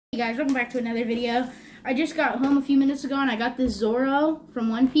Hey guys, welcome back to another video. I just got home a few minutes ago and I got this Zoro from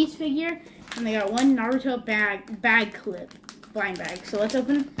One Piece figure, and they got one Naruto bag clip, blind bag. So let's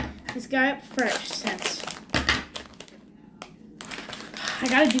open this guy up fresh since I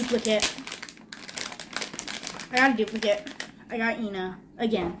got a duplicate. I got Ino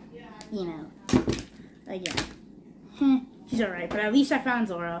again. She's alright, but at least I found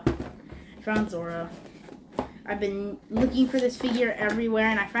Zoro. I've been looking for this figure everywhere,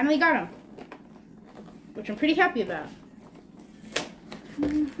 and I finally got him, which I'm pretty happy about.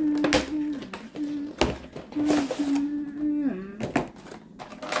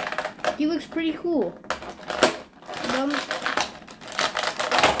 He looks pretty cool.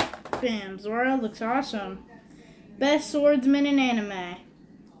 Bam, Zoro looks awesome. Best swordsman in anime,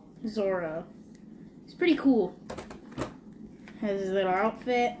 Zoro. He's pretty cool. Has his little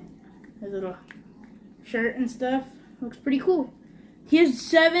outfit, his little shirt and stuff. Looks pretty cool. He has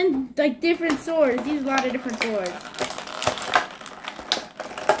 7 different swords. He has a lot of different swords.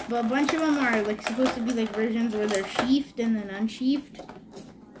 But a bunch of them are supposed to be versions where they're sheathed and then unsheathed.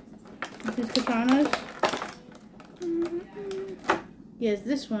 Like his katanas. He has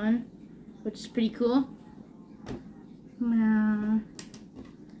this one, which is pretty cool.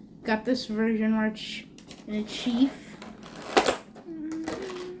 Got this version where it's in its sheath.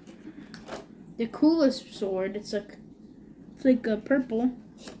 The coolest sword, it's like a purple,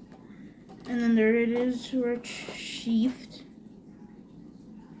 and then there it is where it's sheathed.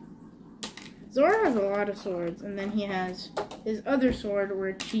 Zoro has a lot of swords, and then he has his other sword where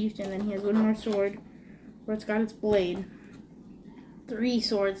it's sheathed, and then he has one more sword where it's got its blade. 3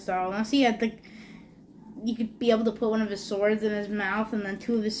 sword style. Now see, you could be able to put one of his swords in his mouth and then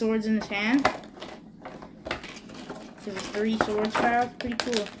 2 of his swords in his hand. So it's 3 sword style. It's pretty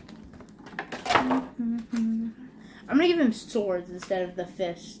cool. I'm gonna give him swords instead of the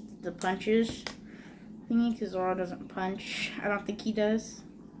fists, the punches thingy, because Zoro doesn't punch. I don't think he does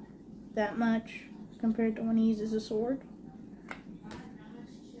that much compared to when he uses a sword.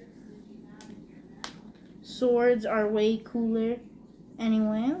 Swords are way cooler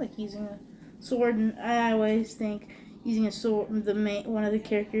anyway, like using a sword, and I always think using a sword, one of the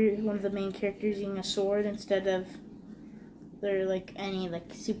main characters using a sword instead of their any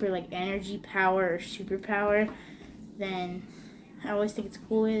super energy power or superpower, then I always think it's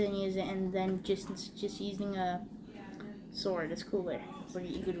cooler than use it, and then just using a sword is cooler. It's like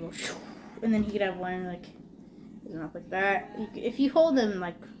you could go, and then he could have one like that. If you hold him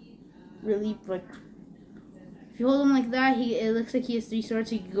really if you hold him like that, it looks like he has 3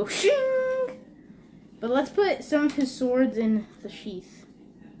 swords, so you could go shing. But let's put some of his swords in the sheath.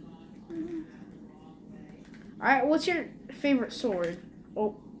 Alright, what's your favorite sword?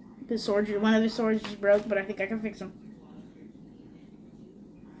 Oh, one of his swords just broke, but I think I can fix him.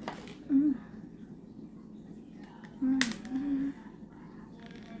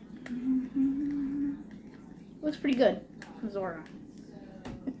 Looks pretty good, Zoro.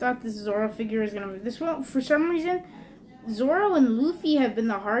 I thought this Zoro figure was gonna be this one. For some reason, Zoro and Luffy have been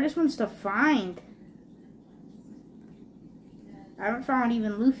the hardest ones to find. I haven't found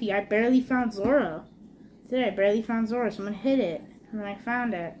even Luffy. I barely found Zoro. Today I barely found Zoro. Someone hid it, and then I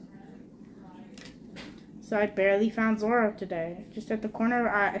found it. So I barely found Zoro today. Just at the corner,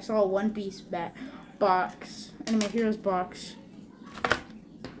 I saw a One Piece box, Anime Heroes box.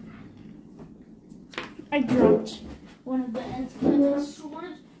 I dropped one of the ends of the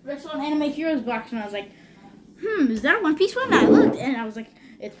swords, but I saw an Anime Heroes box, and I was like, is that a One Piece one? And I looked, and I was like,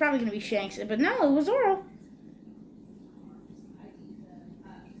 it's probably gonna be Shanks, but no, it was Zoro.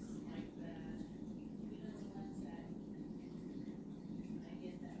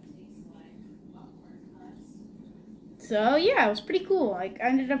 So yeah, it was pretty cool. I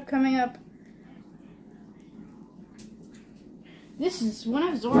ended up coming up. This is one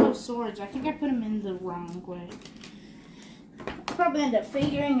of Zoro's swords. I think I put him in the wrong way. I'll probably end up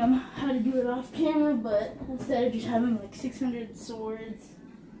figuring how to do it off camera, but instead of just having 600 swords.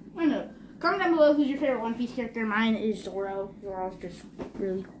 I don't know. Comment down below who's your favorite One Piece character. Mine is Zoro. Zoro's just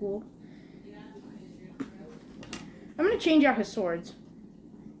really cool. I'm gonna change out his swords.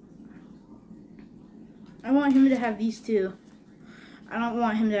 I want him to have these 2. I don't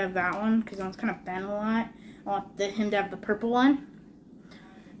want him to have that one because that one's kind of bent a lot. I want him to have the purple one.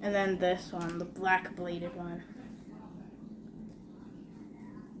 And then this one, the black bladed one.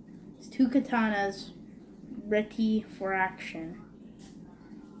 It's 2 katanas ready for action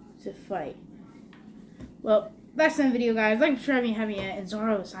to fight. Well, that's the video, guys. Like, subscribe if you haven't yet. And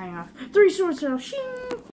Zoro is signing off. 3 swords, Zoro. Shing!